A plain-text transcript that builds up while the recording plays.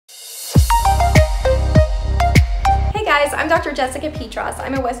guys, I'm Dr. Jessica Petras.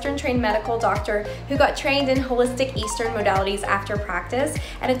 I'm a Western trained medical doctor who got trained in holistic Eastern modalities after practice.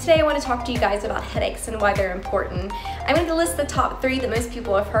 And today I want to talk to you guys about headaches and why they're important. I'm going to list the top 3 that most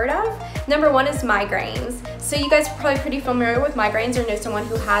people have heard of. Number 1 is migraines. So you guys are probably pretty familiar with migraines or know someone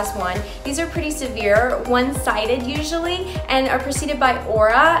who has one. These are pretty severe, one-sided usually, and are preceded by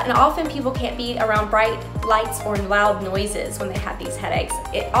aura, and often people can't be around bright lights or loud noises when they have these headaches.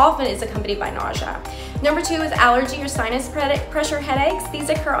 It often is accompanied by nausea. Number 2 is allergy or sinus pressure headaches. These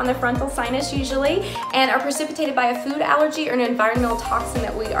occur on the frontal sinus usually and are precipitated by a food allergy or an environmental toxin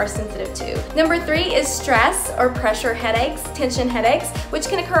that we are sensitive to. Number 3 is stress or pressure headaches, tension headaches, which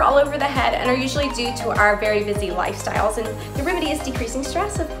can occur all over the head and are usually due to our very busy lifestyles. And the remedy is decreasing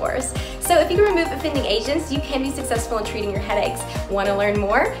stress, of course. So if you can remove offending agents, you can be successful in treating your headaches. Want to learn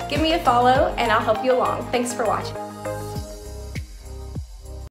more? Give me a follow and I'll help you along. Thanks for watching.